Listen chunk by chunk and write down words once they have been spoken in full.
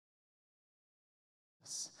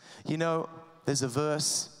You know, there's a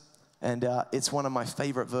verse, and it's one of my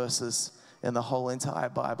favorite verses in the whole entire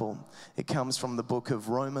Bible. It comes from the book of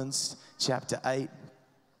Romans, chapter 8,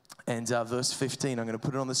 and verse 15. I'm going to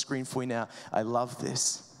put it on the screen for you now. I love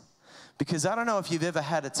this. Because I don't know if you've ever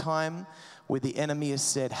had a time where the enemy has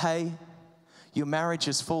said, hey, your marriage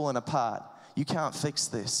has fallen apart. You can't fix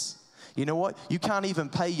this. You know what? You can't even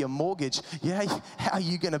pay your mortgage. Yeah, how are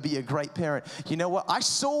you going to be a great parent? You know what? I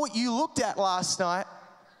saw what you looked at last night.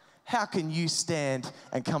 How can you stand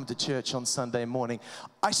and come to church on Sunday morning?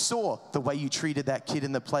 I saw the way you treated that kid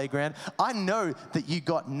in the playground. I know that you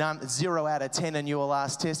got 0 out of 10 in your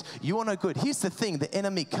last test. You're no good. Here's the thing. The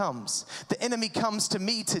enemy comes. The enemy comes to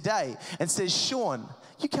me today and says, Sean,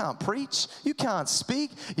 you can't preach. You can't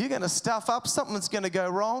speak. You're going to stuff up. Something's going to go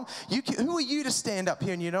wrong. Who are you to stand up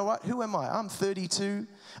here? And you know what? Who am I? I'm 32.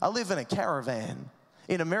 I live in a caravan.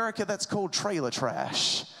 In America, that's called trailer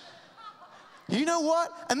trash. You know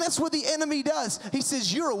what? And that's what the enemy does. He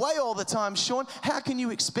says, you're away all the time, Sean. How can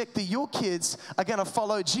you expect that your kids are going to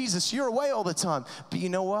follow Jesus? You're away all the time. But you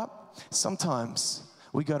know what? Sometimes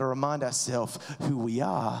we got to remind ourselves who we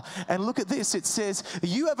are. And look at this. It says,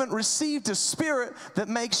 you haven't received a spirit that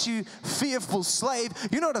makes you fearful slave.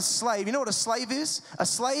 You're not a slave. You know what a slave is? A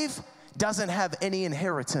slave doesn't have any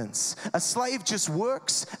inheritance. A slave just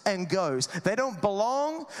works and goes. They don't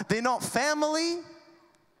belong. They're not family.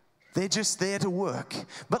 They're just there to work.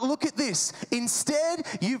 But look at this. Instead,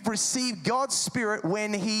 you've received God's Spirit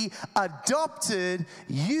when He adopted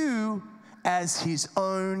you as His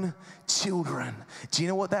own children. Do you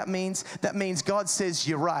know what that means? That means God says,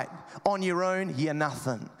 you're right. On your own, you're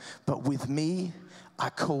nothing. But with me, I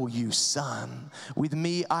call you son. With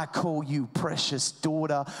me, I call you precious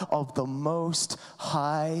daughter of the Most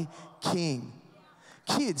High King.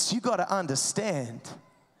 Kids, you got to understand,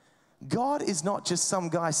 God is not just some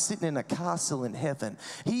guy sitting in a castle in heaven.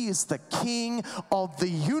 He is the King of the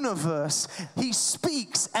universe. He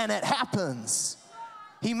speaks and it happens.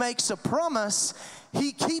 He makes a promise.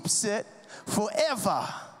 He keeps it forever.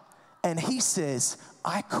 And He says,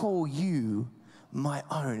 I call you my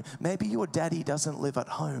own. Maybe your daddy doesn't live at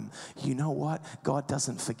home. You know what? God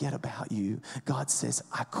doesn't forget about you. God says,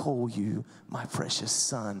 I call you my precious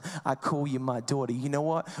son. I call you my daughter. You know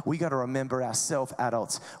what? We got to remember ourselves,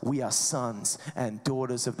 adults. We are sons and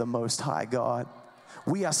daughters of the Most High God.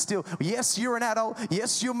 We are still, yes, you're an adult.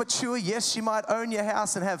 Yes, you're mature. Yes, you might own your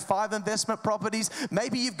house and have 5 investment properties.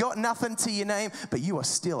 Maybe you've got nothing to your name, but you are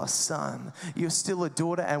still a son. You're still a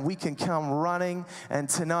daughter, and we can come running. And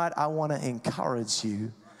tonight, I want to encourage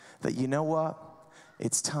you that, you know what?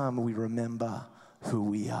 It's time we remember who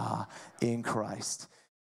we are in Christ.